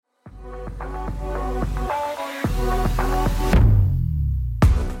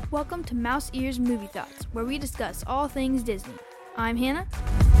welcome to Mouse Ears Movie Thoughts, where we discuss all things Disney. I'm Hannah.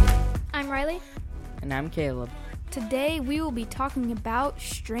 I'm Riley. And I'm Caleb. Today we will be talking about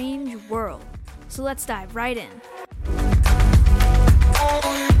Strange World. So let's dive right in.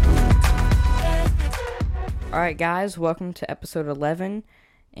 Alright guys, welcome to episode 11.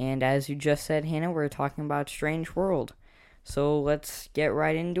 And as you just said, Hannah, we're talking about Strange World. So let's get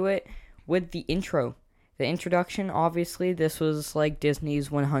right into it with the intro. The introduction, obviously, this was like Disney's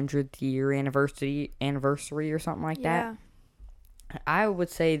 100th year anniversary or something like that. I would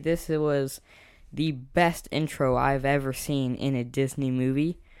say this was the best intro I've ever seen in a Disney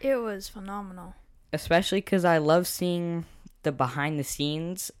movie. It was phenomenal. Especially because I love seeing the behind the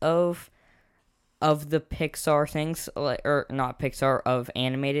scenes of the Pixar things, or not Pixar, of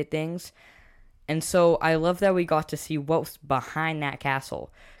animated things. And so I love that we got to see what's behind that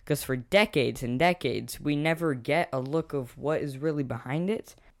castle. Because for decades and decades, we never get a look of what is really behind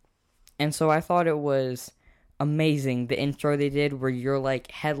it. And so I thought it was amazing, the intro they did, where you're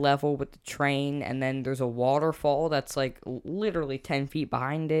like head level with the train, and then there's a waterfall that's like literally 10 feet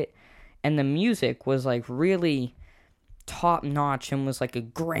behind it. And the music was like really top notch and was like a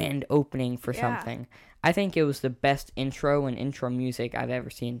grand opening for something. I think it was the best intro and intro music I've ever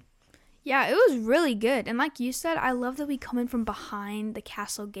seen. Yeah, it was really good. And like you said, I love that we come in from behind the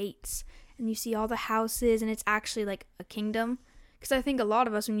castle gates and you see all the houses and it's actually like a kingdom. Because I think a lot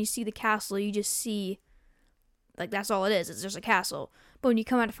of us, when you see the castle, you just see, like, that's all it is. It's just a castle. But when you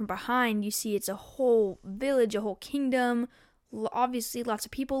come at it from behind, you see it's a whole village, a whole kingdom. Obviously, lots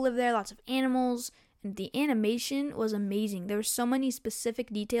of people live there, lots of animals. And the animation was amazing. There were so many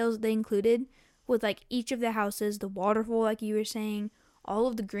specific details they included with, like, each of the houses, the waterfall, like you were saying, all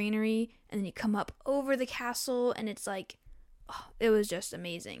of the greenery, and then you come up over the castle, and it's like, oh, it was just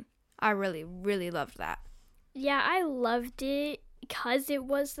amazing. I really, really loved that. Yeah, I loved it because it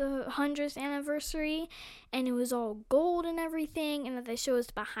was the 100th anniversary, and it was all gold and everything, and that they show us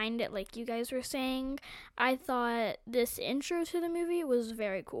behind it, like you guys were saying. I thought this intro to the movie was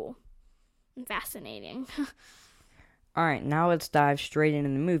very cool and fascinating. Alright, now let's dive straight into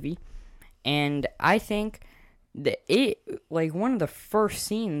the movie. And I think one of the first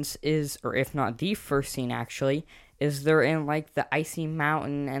scenes is, or if not the first scene actually, is they're in like the icy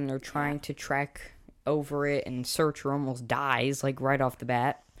mountain and they're trying to trek over it, and Searcher almost dies like right off the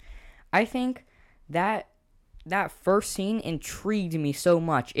bat. I think that first scene intrigued me so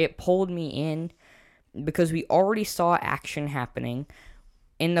much. It pulled me in because we already saw action happening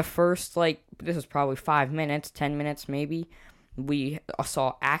in the first, like, this is probably 5 minutes, 10 minutes maybe. We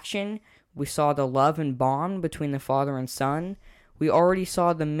saw action. We saw the love and bond between the father and son. We already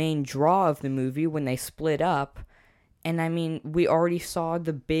saw the main draw of the movie when they split up. And I mean, we already saw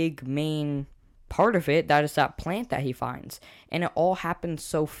the big main part of it, that is that plant that he finds. And it all happened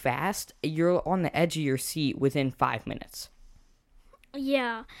so fast, you're on the edge of your seat within 5 minutes.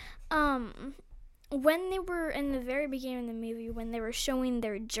 Yeah. When they were in the very beginning of the movie, when they were showing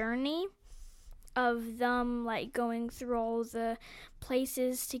their journey of them, like, going through all the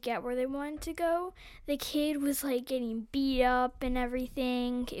places to get where they wanted to go, the kid was, like, getting beat up and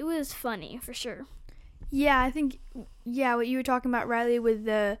everything. It was funny, for sure. Yeah, I think, what you were talking about, Riley, with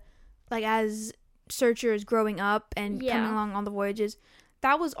the, like, as Searcher is growing up and coming along on the voyages,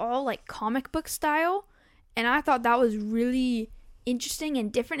 that was all, like, comic book style, and I thought that was really interesting and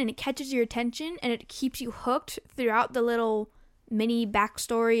different, and it catches your attention, and it keeps you hooked throughout the little mini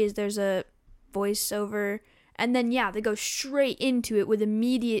backstory. Is there's a voiceover, and then they go straight into it with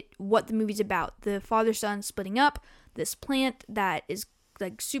immediate what the movie's about. The father-son splitting up, this plant that is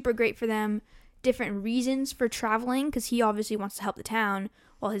like super great for them, different reasons for traveling, because he obviously wants to help the town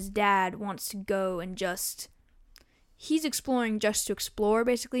while his dad wants to go and he's exploring just to explore,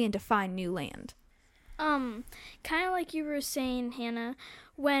 basically, and to find new land. Kind of like you were saying, Hannah,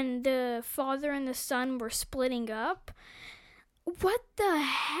 when the father and the son were splitting up. What the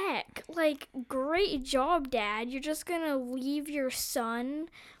heck? Like, great job, Dad. You're just gonna leave your son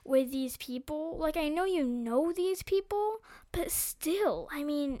with these people? Like, I know you know these people, but still, I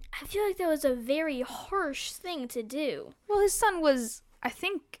mean, I feel like that was a very harsh thing to do. Well, his son was, I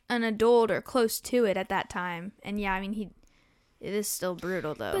think, an adult or close to it at that time. And it is still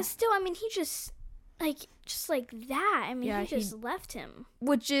brutal, though. But still, I mean, he just like that. I mean, he just left him.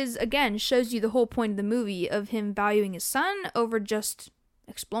 Which is, again, shows you the whole point of the movie of him valuing his son over just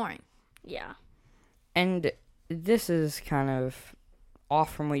exploring. Yeah. And this is kind of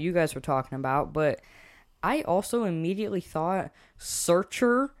off from what you guys were talking about, but I also immediately thought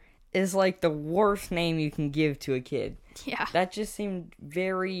Searcher is like the worst name you can give to a kid. Yeah. That just seemed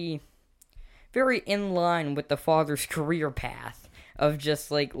very, very in line with the father's career path of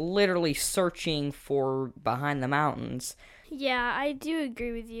just like literally searching for behind the mountains. Yeah, I do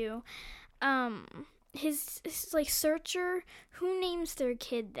agree with you. His like Searcher, who names their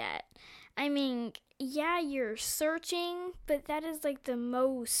kid that? I mean, yeah, you're searching, but that is like the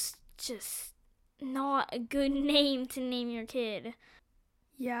most just not a good name to name your kid.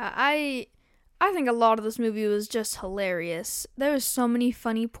 Yeah, I think a lot of this movie was just hilarious. There was so many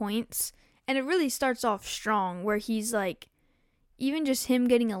funny points, and it really starts off strong where he's like, even just him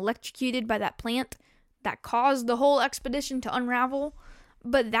getting electrocuted by that plant that caused the whole expedition to unravel.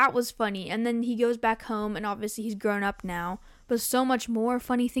 But that was funny. And then he goes back home, and obviously he's grown up now. But so much more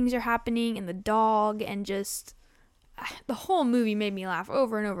funny things are happening, and the dog, and just the whole movie made me laugh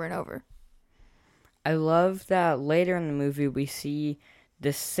over and over and over. I love that later in the movie we see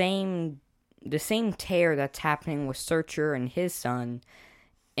the same tear that's happening with Searcher and his son,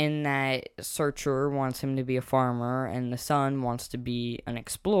 in that Searcher wants him to be a farmer and the son wants to be an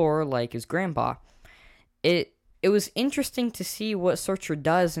explorer like his grandpa. It was interesting to see what Searcher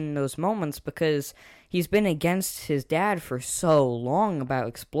does in those moments, because he's been against his dad for so long about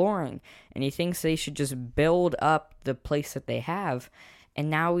exploring, and he thinks they should just build up the place that they have, and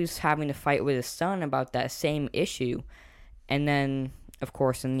now he's having to fight with his son about that same issue. And then, of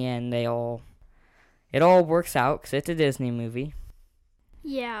course, in the end, it all works out, because it's a Disney movie.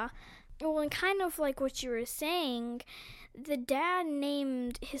 Yeah. Well, and kind of like what you were saying, the dad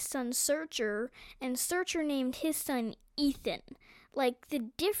named his son Searcher, and Searcher named his son Ethan. Like, the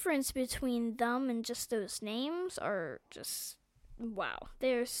difference between them and just those names are just, wow.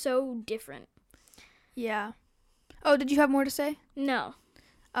 They're so different. Yeah. Oh, did you have more to say? No.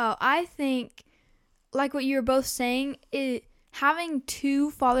 Oh, I think, like what you were both saying, having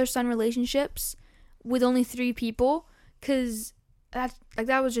two father-son relationships with only 3 people, because that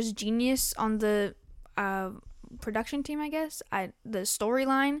was just genius on the production team, I guess. The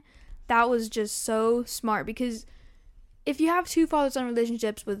storyline, that was just so smart, because if you have 2 father-son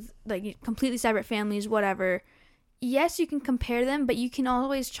relationships with like completely separate families, whatever, yes, you can compare them, but you can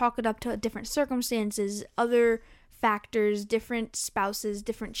always chalk it up to different circumstances, other factors, different spouses,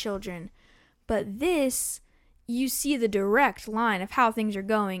 different children. But this, you see the direct line of how things are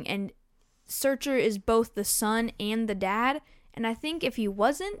going, and Searcher is both the son and the dad. And I think if he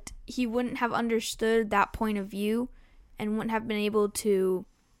wasn't, he wouldn't have understood that point of view and wouldn't have been able to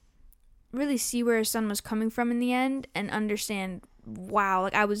really see where his son was coming from in the end and understand, wow,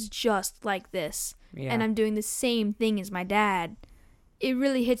 like I was just like this, and I'm doing the same thing as my dad. It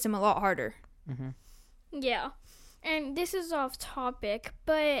really hits him a lot harder. Mm-hmm. Yeah. And this is off topic,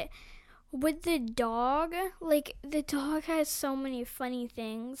 but with the dog, like, the dog has so many funny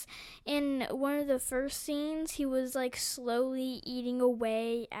things. In one of the first scenes, he was, like, slowly eating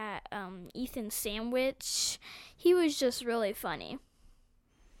away at Ethan's sandwich. He was just really funny.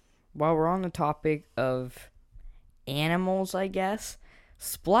 While we're on the topic of animals, I guess,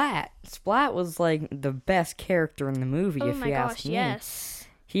 Splat was, like, the best character in the movie, if you ask me. Yes.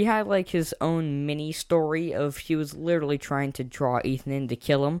 He had, like, his own mini story of he was literally trying to draw Ethan in to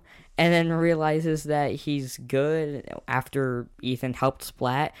kill him, and then realizes that he's good after Ethan helped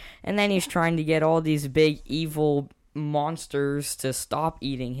Splat, and then he's trying to get all these big evil monsters to stop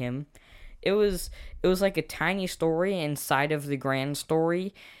eating him. It was like a tiny story inside of the grand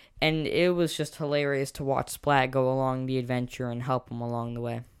story, and it was just hilarious to watch Splat go along the adventure and help him along the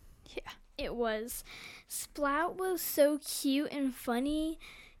way. Yeah, it was. Splat was so cute and funny.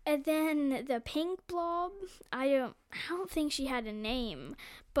 And then the pink blob, I don't think she had a name,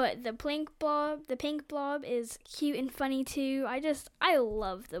 but the pink blob is cute and funny too. I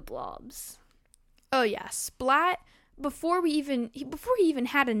love the blobs. Oh yeah, Splat, before he even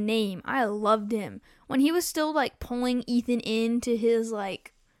had a name, I loved him. When he was still like pulling Ethan into his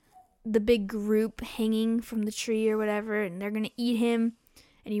like the big group hanging from the tree or whatever, and they're gonna eat him,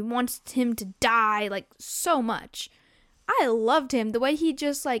 and he wants him to die like so much. I loved him. The way he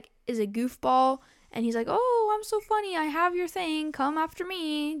just like is a goofball, and he's like, "Oh, I'm so funny. I have your thing. Come after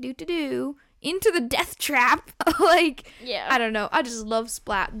me. Do into the death trap." Like, yeah. I don't know. I just love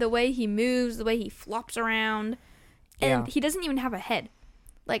Splat. The way he moves, the way he flops around, and he doesn't even have a head.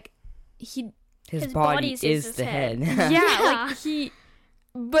 Like his body is the head. Yeah, like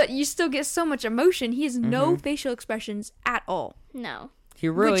but you still get so much emotion. He has no facial expressions at all. No. He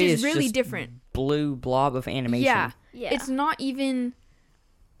really which is really just different. Blue blob of animation. Yeah. It's not even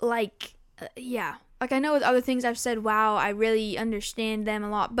like, like I know with other things I've said, wow, I really understand them a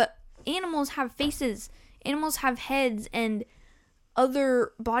lot, but animals have faces, animals have heads and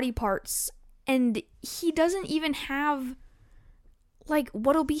other body parts, and he doesn't even have like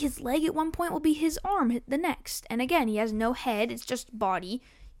what'll be his leg at one point will be his arm the next. And again, he has no head, it's just body.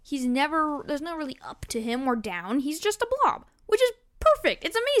 There's no really up to him or down. He's just a blob, which is perfect.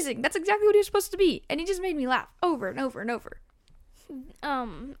 It's amazing. That's exactly what he was supposed to be. And he just made me laugh over and over and over.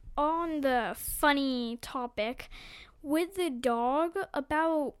 On the funny topic, with the dog,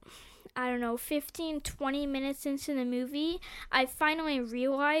 about, I don't know, 15, 20 minutes into the movie, I finally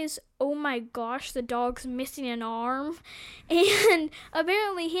realized, oh my gosh, the dog's missing an arm. And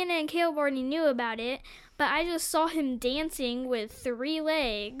apparently Hannah and Caleb already knew about it, but I just saw him dancing with 3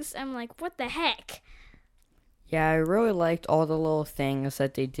 legs. I'm like, what the heck? Yeah, I really liked all the little things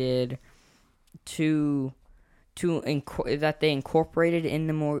that they did that they incorporated in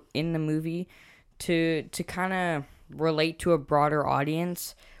the movie to kind of relate to a broader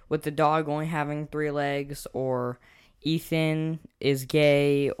audience, with the dog only having 3 legs, or Ethan is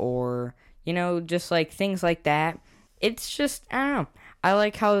gay, or just like things like that. It's just, I don't know, I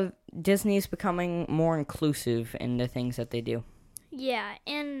like how Disney's becoming more inclusive in the things that they do. Yeah,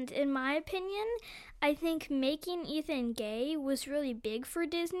 and in my opinion, I think making Ethan gay was really big for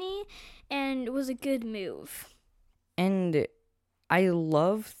Disney and was a good move. And I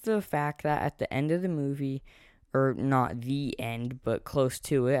love the fact that at the end of the movie, or not the end, but close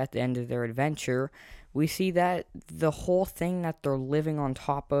to it, at the end of their adventure, we see that the whole thing that they're living on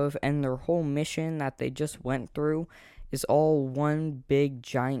top of and their whole mission that they just went through is all one big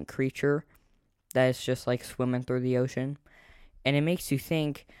giant creature that is just like swimming through the ocean. And it makes you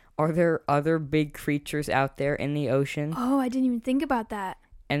think, are there other big creatures out there in the ocean? Oh, I didn't even think about that.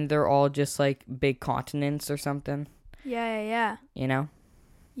 And they're all just like big continents or something? Yeah.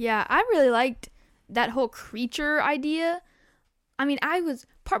 Yeah, I really liked that whole creature idea. I mean, I was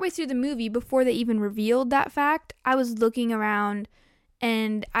partway through the movie before they even revealed that fact. I was looking around,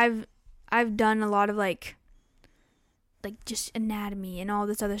 and I've done a lot of like just anatomy and all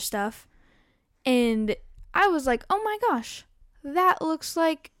this other stuff. And I was like, oh my gosh, that looks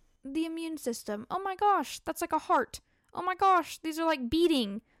like the immune system. Oh my gosh, that's like a heart. Oh my gosh, these are like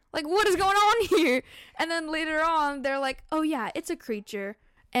beating. Like, what is going on here? And then later on, they're like, oh yeah, it's a creature.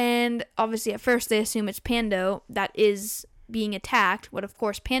 And obviously at first they assume it's Pando that is being attacked. But of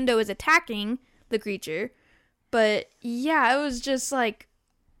course, Pando is attacking the creature. But yeah, it was just like,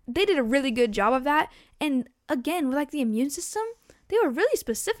 they did a really good job of that. And again, with like the immune system, they were really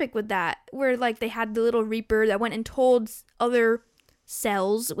specific with that. Where like they had the little Reaper that went and told other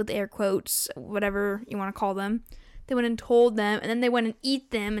cells, with air quotes, whatever you want to call them. They went and told them, and then they went and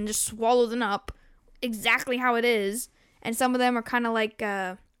eat them and just swallow them up exactly how it is. And some of them are kind of like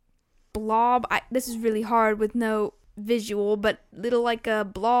a blob. This is really hard with no visual, but little like a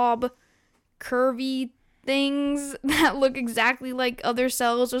blob, curvy things that look exactly like other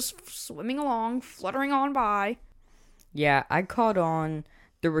cells just swimming along, fluttering on by. Yeah, I caught on.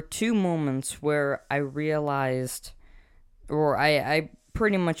 There were 2 moments where I realized, or I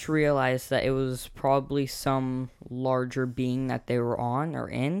pretty much realized that it was probably some larger being that they were on or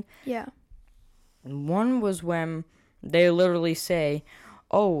in. Yeah. One was when they literally say,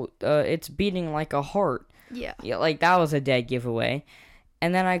 it's beating like a heart. Yeah. Yeah, like that was a dead giveaway.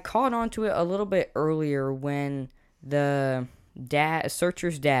 And then I caught on to it a little bit earlier when the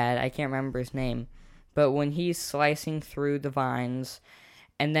Searcher's dad, I can't remember his name, but when he's slicing through the vines,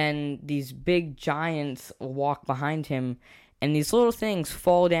 and then these big giants walk behind him, and these little things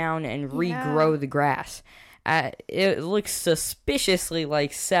fall down and regrow the grass. It looks suspiciously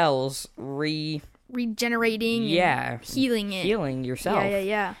like cells regenerating and healing yourself.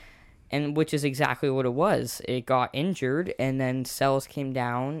 Yeah. And which is exactly what it was. It got injured, and then cells came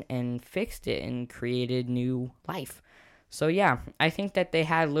down and fixed it and created new life. So yeah, I think that they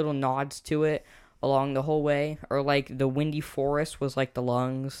had little nods to it along the whole way. Or like the windy forest was like the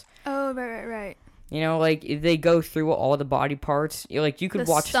lungs. Oh, right. Like they go through all the body parts. Like you could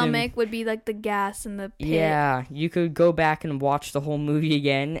watch the stomach would be like the gas and the pit. Yeah, you could go back and watch the whole movie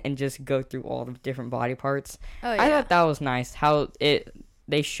again and just go through all the different body parts. Oh yeah. I thought that was nice how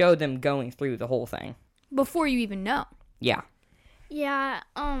they showed them going through the whole thing before you even know. Yeah. Yeah.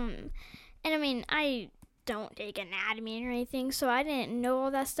 And I mean, I don't take anatomy or anything, so I didn't know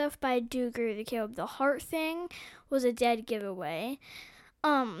all that stuff. But I do agree with Caleb. The heart thing was a dead giveaway.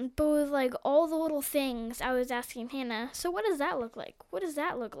 But with like all the little things, I was asking Hannah, so what does that look like? What does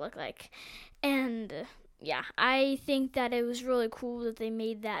that look like? And yeah, I think that it was really cool that they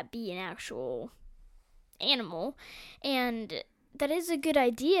made that be an actual animal. And that is a good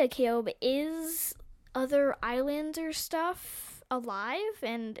idea, Caleb. Is other islands or stuff alive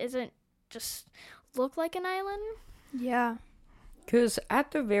and isn't just look like an island? Yeah. Because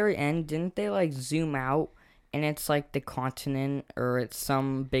at the very end, didn't they like zoom out and it's like the continent, or it's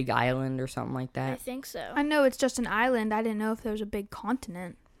some big island or something like that. I think so. I know it's just an island. I didn't know if there was a big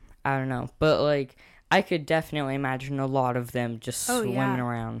continent. I don't know, but like I could definitely imagine a lot of them just swimming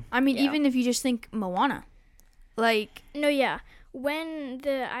around. I mean, Yeah. even if you just think Moana, like No, yeah. When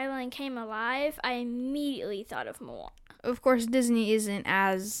the island came alive, I immediately thought of Moana. of course Disney isn't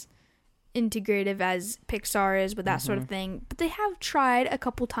as integrative as Pixar is with that sort of thing, but they have tried a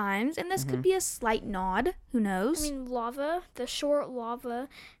couple times, and this could be a slight nod. Who knows? I mean, the short lava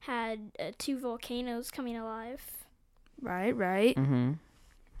had 2 volcanoes coming alive. Right. Mm-hmm.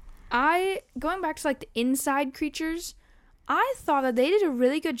 Going back to like the inside creatures, I thought that they did a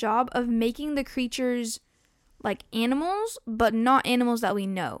really good job of making the creatures like animals, but not animals that we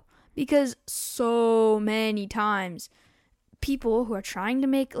know. Because so many times, people who are trying to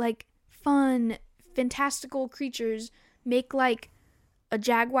make like fun, fantastical creatures make like a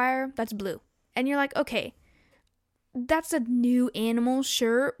jaguar that's blue. And you're like, okay, that's a new animal,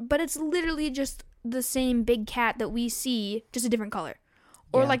 sure, but it's literally just the same big cat that we see, just a different color.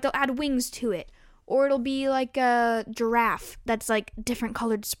 Or like they'll add wings to it. Or it'll be like a giraffe that's like different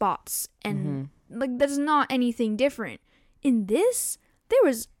colored spots. And like that's not anything different. In this, there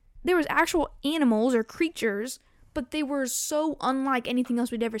was actual animals or creatures, but they were so unlike anything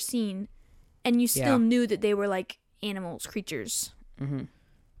else we'd ever seen. And you still knew that they were like animals, creatures. Mm-hmm.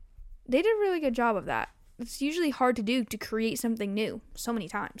 They did a really good job of that. It's usually hard to do, to create something new so many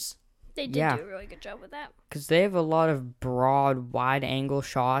times. They did do a really good job with that. Because they have a lot of broad, wide-angle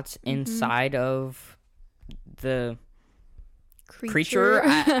shots inside of the creature.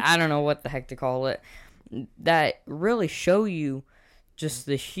 I don't know what the heck to call it. That really show you just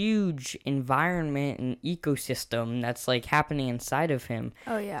the huge environment and ecosystem that's like happening inside of him.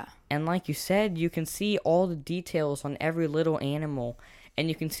 Oh, yeah. And like you said, you can see all the details on every little animal. And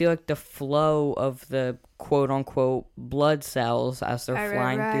you can see like the flow of the quote-unquote blood cells as they're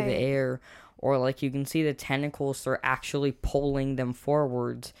flying through the air. Or like you can see the tentacles are actually pulling them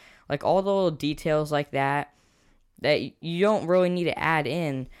forwards. Like all the little details like that you don't really need to add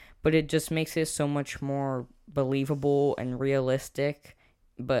in, but it just makes it so much more believable and realistic.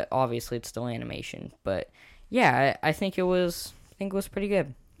 But obviously it's still animation. But yeah, I think it was pretty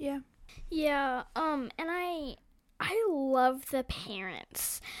good. Yeah. Yeah, and I love the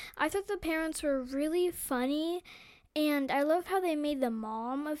parents. I thought the parents were really funny, and I love how they made the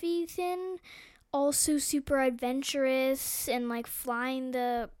mom of Ethan also super adventurous and like flying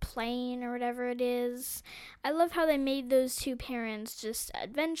the plane or whatever it is. I love how they made those two parents just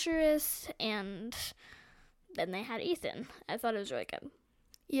adventurous, and then they had Ethan. I thought it was really good.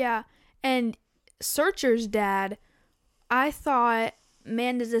 Yeah, and Searcher's dad, I thought,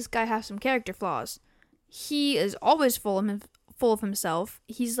 man, does this guy have some character flaws. He is always full of himself.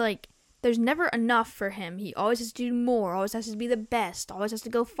 He's like, there's never enough for him. He always has to do more, always has to be the best, always has to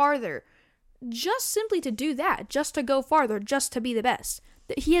go farther. Just simply to do that, just to go farther, just to be the best.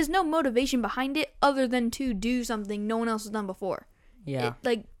 He has no motivation behind it other than to do something no one else has done before. Yeah.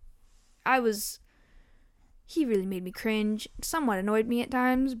 He really made me cringe. Somewhat annoyed me at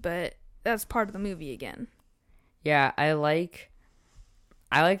times, but that's part of the movie again. Yeah, I like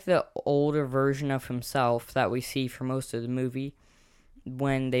the older version of himself that we see for most of the movie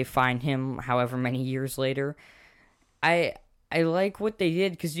when they find him however many years later. I like what they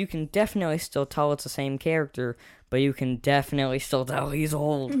did because you can definitely still tell it's the same character, but you can definitely still tell he's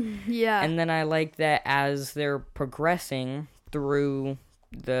old. Yeah. And then I like that as they're progressing through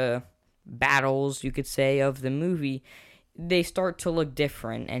the battles, you could say, of the movie, they start to look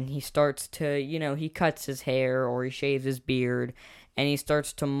different, and he starts to, he cuts his hair or he shaves his beard, and he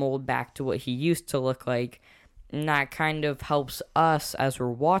starts to mold back to what he used to look like. And that kind of helps us as we're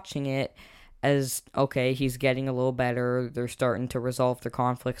watching it, as, okay, he's getting a little better, they're starting to resolve their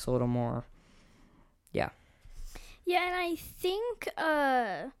conflicts a little more. Yeah. Yeah, and I think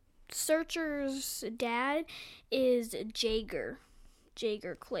Searcher's dad is Jaeger.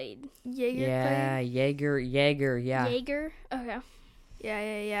 Jaeger Clade. Jaeger Clade? Jaeger, yeah. Jaeger? Okay.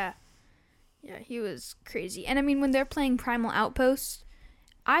 Yeah. Yeah, he was crazy. And I mean, when they're playing Primal Outpost,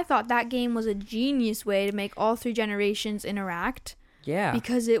 I thought that game was a genius way to make all three generations interact. Yeah.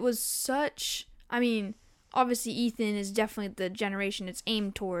 Because it was such... I mean, obviously Ethan is definitely the generation it's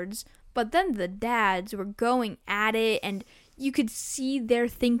aimed towards, but then the dads were going at it, and you could see their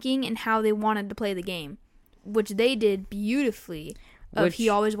thinking and how they wanted to play the game, which they did beautifully. He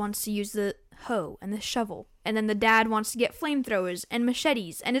always wants to use the hoe and the shovel, and then the dad wants to get flamethrowers and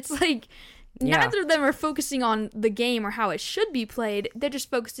machetes, and it's like... Yeah. Neither of them are focusing on the game or how it should be played. They're just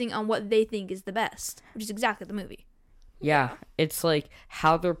focusing on what they think is the best, which is exactly the movie. Yeah, it's like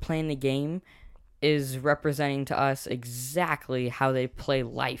how they're playing the game is representing to us exactly how they play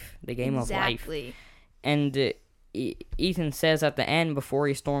life, the game of life. And Ethan says at the end, before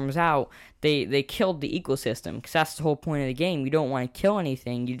he storms out, they killed the ecosystem, because that's the whole point of the game. You don't want to kill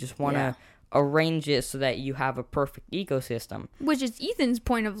anything. You just want to arrange it so that you have a perfect ecosystem. Which is Ethan's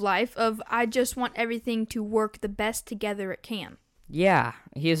point of life of, I just want everything to work the best together it can. Yeah,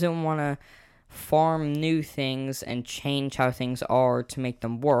 he doesn't want to farm new things and change how things are to make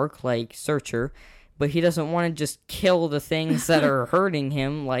them work, like Searcher, but he doesn't want to just kill the things that are hurting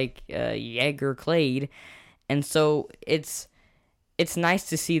him, like Jaeger Clade. And so it's nice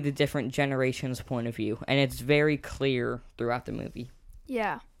to see the different generations' point of view, and it's very clear throughout the movie.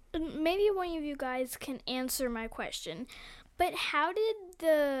 Yeah. Maybe one of you guys can answer my question. But how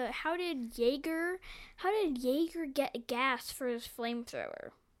did Jaeger get gas for his flamethrower?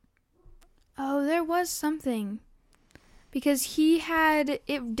 Oh, there was something. Because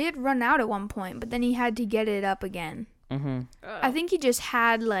it did run out at one point, but then he had to get it up again. Mm-hmm. I think he just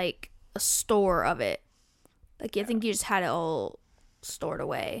had, like, a store of it. Like, I think he just had it all stored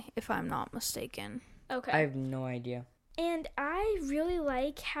away, if I'm not mistaken. Okay. I have no idea. And I really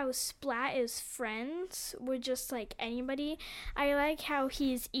like how Splat is friends with just, like, anybody. I like how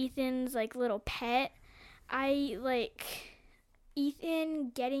he's Ethan's, like, little pet. I like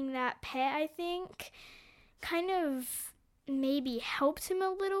Ethan getting that pet, I think, kind of maybe helped him a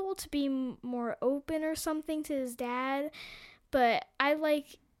little to be more open or something to his dad. But I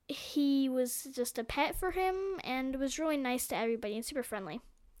like he was just a pet for him and was really nice to everybody and super friendly.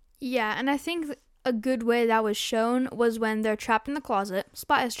 Yeah, and I think a good way that was shown was when they're trapped in the closet.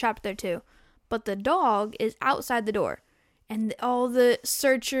 Splat is trapped there too. But the dog is outside the door. And all the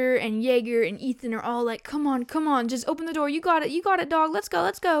Searcher and Jaeger and Ethan are all like, come on, just open the door. You got it, dog. Let's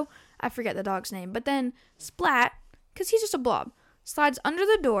go. I forget the dog's name. But then Splat, because he's just a blob, slides under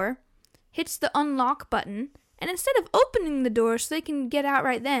the door, hits the unlock button, and instead of opening the door so they can get out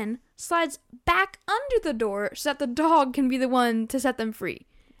right then, slides back under the door so that the dog can be the one to set them free.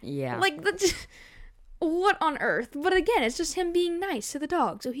 Yeah. Like, what on earth? But again, it's just him being nice to the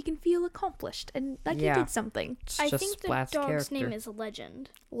dog so he can feel accomplished and like he did something. I think Splat's the dog's name is Legend.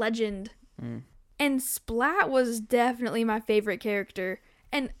 Mm. And Splat was definitely my favorite character.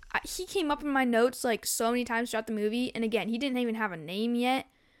 And he came up in my notes like so many times throughout the movie. And again, he didn't even have a name yet.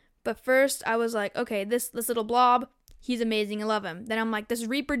 But first, I was like, okay, this little blob, he's amazing. I love him. Then I'm like, this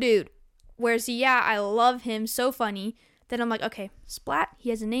Reaper dude. Where is he? Yeah, I love him. So funny. Then I'm like, okay, Splat,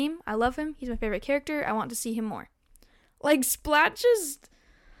 he has a name. I love him. He's my favorite character. I want to see him more. Like, Splat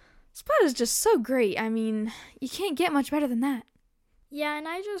is just so great. I mean, you can't get much better than that. Yeah, and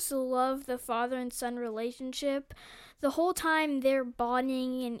I just love the father and son relationship. The whole time they're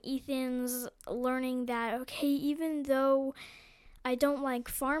bonding and Ethan's learning that, okay, even though I don't like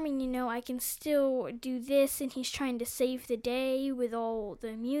farming, I can still do this, and he's trying to save the day with all the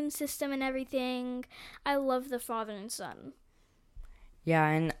immune system and everything. I love the father and son. Yeah,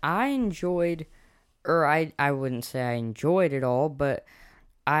 and I enjoyed, or I wouldn't say I enjoyed it all, but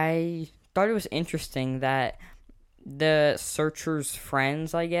I thought it was interesting that the Searcher's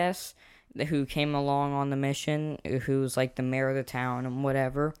friends, I guess, who came along on the mission, who's like the mayor of the town and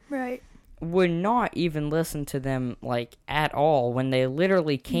whatever. Right. Would not even listen to them, like, at all, when they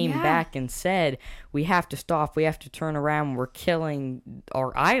literally came back and said, we have to stop, we have to turn around, we're killing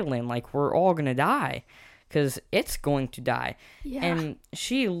our island, like, we're all gonna die, because it's going to die. Yeah. And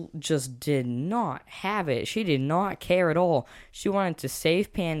she just did not have it. She did not care at all. She wanted to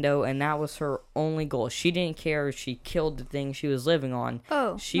save Pando, and that was her only goal. She didn't care if she killed the thing she was living on.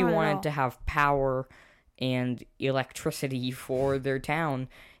 Oh, she wanted to have power and electricity for their town.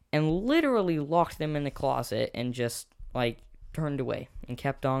 And literally locked them in the closet and just, like, turned away and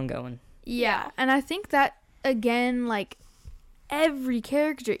kept on going. Yeah, and I think that, again, like, every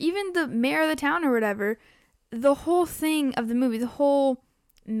character, even the mayor of the town or whatever, the whole thing of the movie, the whole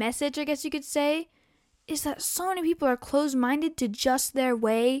message, I guess you could say, is that so many people are closed-minded to just their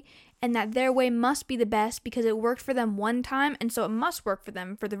way, and that their way must be the best because it worked for them one time, and so it must work for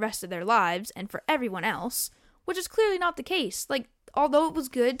them for the rest of their lives and for everyone else, which is clearly not the case. Like, although it was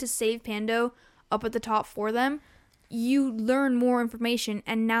good to save Pando up at the top for them, you learn more information,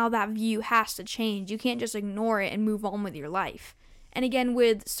 and now that view has to change. You can't just ignore it and move on with your life. And again,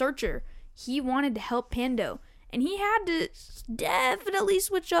 with Searcher, he wanted to help Pando, and he had to definitely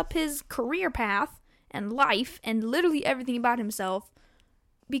switch up his career path and life and literally everything about himself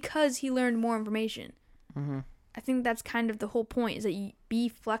because he learned more information. Mm-hmm. I think that's kind of the whole point, is that you be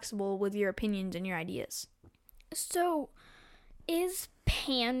flexible with your opinions and your ideas. So, is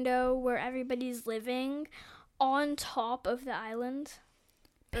Pando, where everybody's living, on top of the island?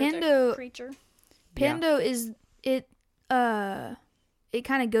 Pando, creature? Pando is it. It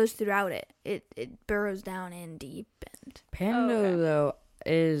kind of goes throughout it. It burrows down in deep. And Pando though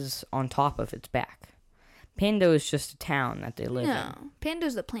is on top of its back. Pando is just a town that they live in. No,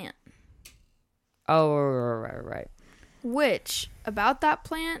 Pando's the plant. Oh, right. Which, about that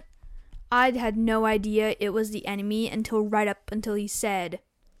plant, I had no idea it was the enemy until he said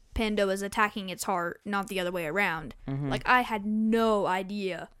Pando is attacking its heart, not the other way around. Mm-hmm. Like, I had no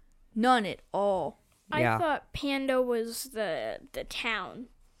idea. None at all. Yeah. I thought Pando was the town.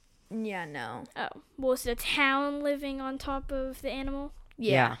 Yeah, no. Oh, was the town living on top of the animal?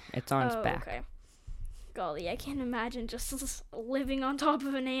 Yeah, it's on its back. Okay. Golly, I can't imagine just living on top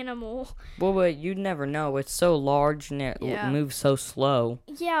of an animal. Well, but you'd never know. It's so large and it moves so slow.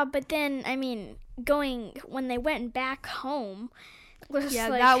 Yeah, but then, I mean, when they went back home, was Yeah,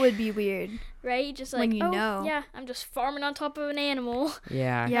 like, that would be weird. right? Just like, when you know. yeah, I'm just farming on top of an animal.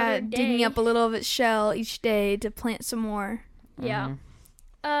 Yeah. Yeah, Another digging day. up a little of its shell each day to plant some more. Yeah.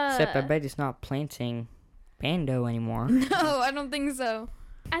 Except I bet it's not planting Pando anymore. No, I don't think so.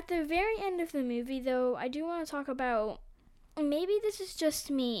 At the very end of the movie, though, I do want to talk about, maybe this is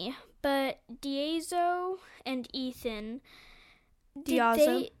just me, but Diazo and Ethan,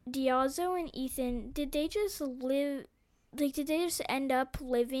 Diazo and Ethan, did they just live, like, did they just end up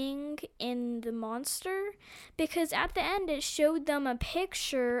living in the monster? Because at the end, it showed them a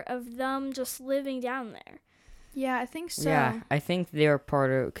picture of them just living down there. Yeah, I think so. Yeah, I think they're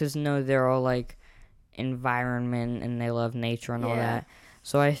part of, because they're all like environment and they love nature and all that.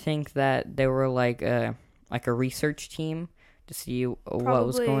 So I think that they were like a research team to see what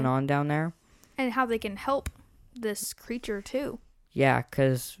was going on down there. And how they can help this creature too. Yeah,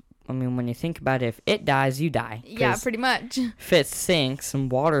 because, I mean, when you think about it, if it dies, you die. Yeah, pretty much. If it sinks and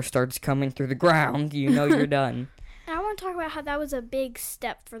water starts coming through the ground, you know you're done. And I want to talk about how that was a big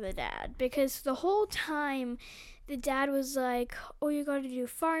step for the dad, because the whole time the dad was like, oh, you got to do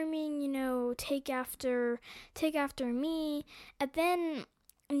farming, take after me. And then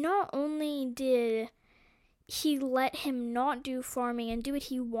not only did he let him not do farming and do what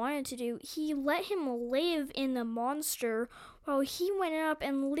he wanted to do, he let him live in the monster while he went up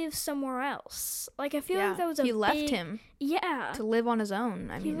and lived somewhere else. Like, I feel like that was he left him to live on his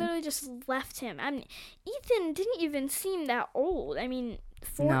own. He literally just left him. I mean, Ethan didn't even seem that old. I mean,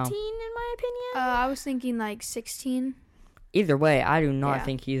 14 in my opinion. I was thinking like 16. Either way, I do not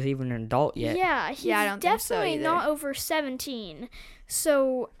think he's even an adult yet. Yeah, he's I don't think so definitely either. not over 17.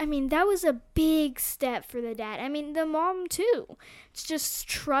 So, I mean, that was a big step for the dad. I mean, the mom too. Just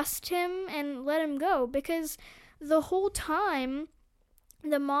trust him and let him go, because the whole time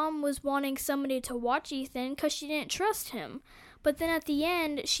the mom was wanting somebody to watch Ethan because she didn't trust him. But then at the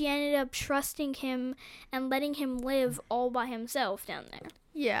end, she ended up trusting him and letting him live all by himself down there.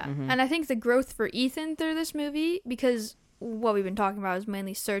 Yeah, and I think the growth for Ethan through this movie, because what we've been talking about is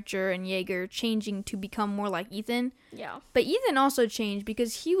mainly Searcher and Yeager changing to become more like Ethan. Yeah. But Ethan also changed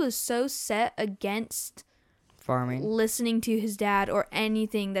because he was so set against Farming. listening to his dad or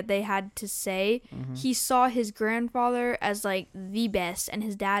anything that they had to say. He saw his grandfather as like the best and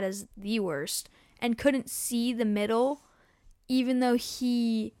his dad as the worst, and couldn't see the middle. Even though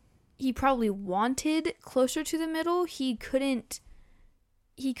he probably wanted closer to the middle, he couldn't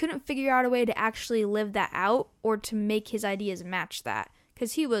figure out a way to actually live that out or to make his ideas match that,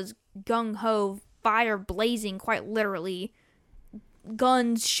 because he was gung-ho, fire blazing, quite literally,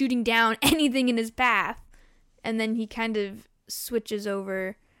 guns shooting down anything in his path. And then he kind of switches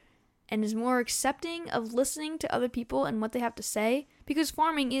over and is more accepting of listening to other people and what they have to say, because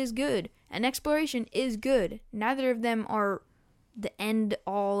farming is good and exploration is good. Neither of them are the end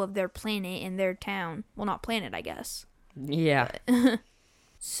all of their planet and their town. Well, not planet, I guess. Yeah.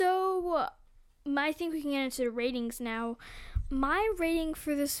 So, I think we can get into the ratings now. My rating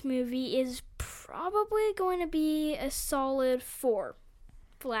for this movie is probably going to be a solid 4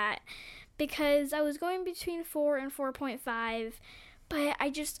 flat, because I was going between 4 and 4.5, but I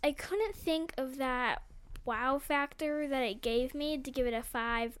couldn't think of that wow factor that it gave me to give it a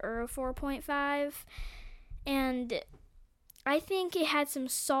 5 or a 4.5, and I think it had some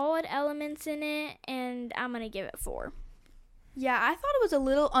solid elements in it, and I'm going to give it 4. Yeah, I thought it was a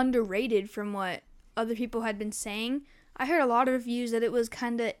little underrated from what other people had been saying. I heard a lot of reviews that it was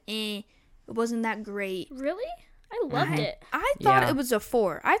kind of it wasn't that great. Really? I loved it. I thought it was a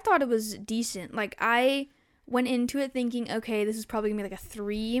 4. I thought it was decent. Like, I went into it thinking, okay, this is probably going to be like a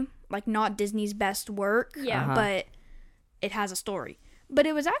 3, like not Disney's best work, but it has a story. But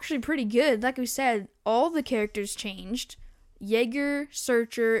it was actually pretty good. Like we said, all the characters changed. Yeager,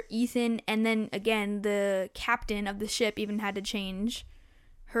 Searcher, Ethan, and then again the captain of the ship even had to change.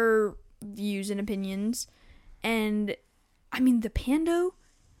 Her views and opinions. And I mean, the Pando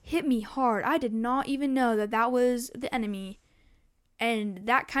hit me hard. I did not even know that was the enemy. And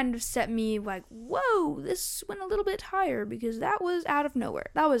that kind of set me like, whoa, this went a little bit higher because that was out of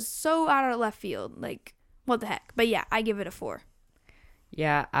nowhere. That was so out of left field. Like, what the heck? But yeah, I give it a 4.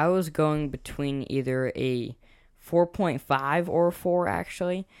 Yeah, I was going between either a 4.5 or a 4,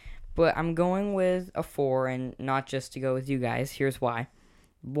 actually. But I'm going with a 4, and not just to go with you guys. Here's why.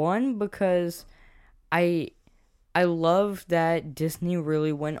 One, because I love that Disney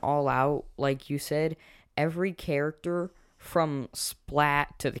really went all out. Like you said, every character, from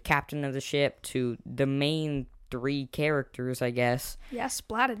Splat to the captain of the ship to the main 3 characters, I guess. Yeah,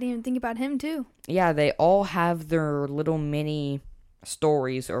 Splat, I didn't even think about him too. Yeah, they all have their little mini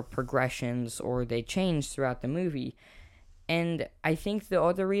stories or progressions, or they change throughout the movie. And I think the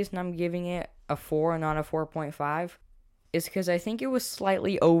other reason I'm giving it a 4 and not a 4.5 is because I think it was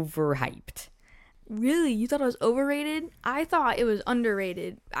slightly overhyped. Really? You thought it was overrated? I thought it was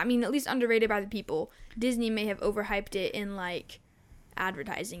underrated. I mean, at least underrated by the people. Disney may have overhyped it in, like,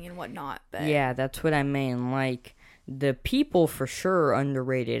 advertising and whatnot. But yeah, that's what I mean. Like, the people for sure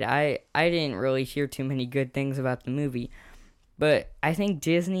underrated. I didn't really hear too many good things about the movie. But I think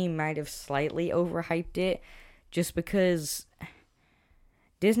Disney might have slightly overhyped it just because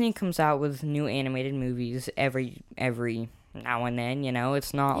Disney comes out with new animated movies every now and then, you know.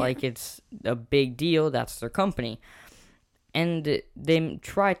 It's not like it's a big deal. That's their company. And they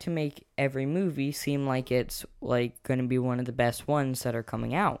try to make every movie seem like it's like going to be one of the best ones that are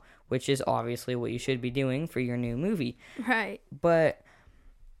coming out, which is obviously what you should be doing for your new movie. Right. But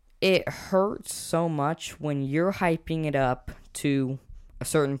it hurts so much when you're hyping it up to a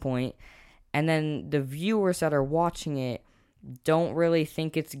certain point, and then the viewers that are watching it don't really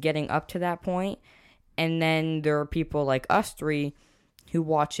think it's getting up to that point. And then there are people like us 3 who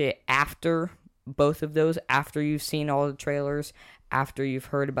watch it after both of those, after you've seen all the trailers, after you've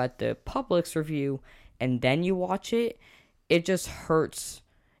heard about the public's review, and then you watch it. It just hurts.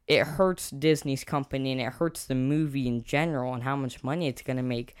 It hurts Disney's company, and it hurts the movie in general and how much money it's going to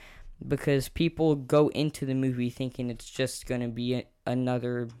make, because people go into the movie thinking it's just going to be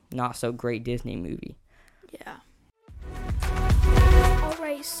another not so great Disney movie. Yeah.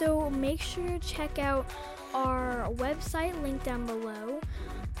 Alright, so make sure to check out our website, linked down below.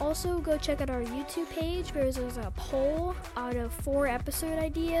 Also, go check out our YouTube page, where there's a poll out of 4 episode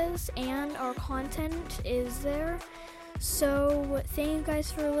ideas, and our content is there. So, thank you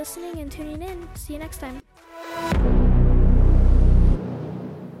guys for listening and tuning in. See you next time.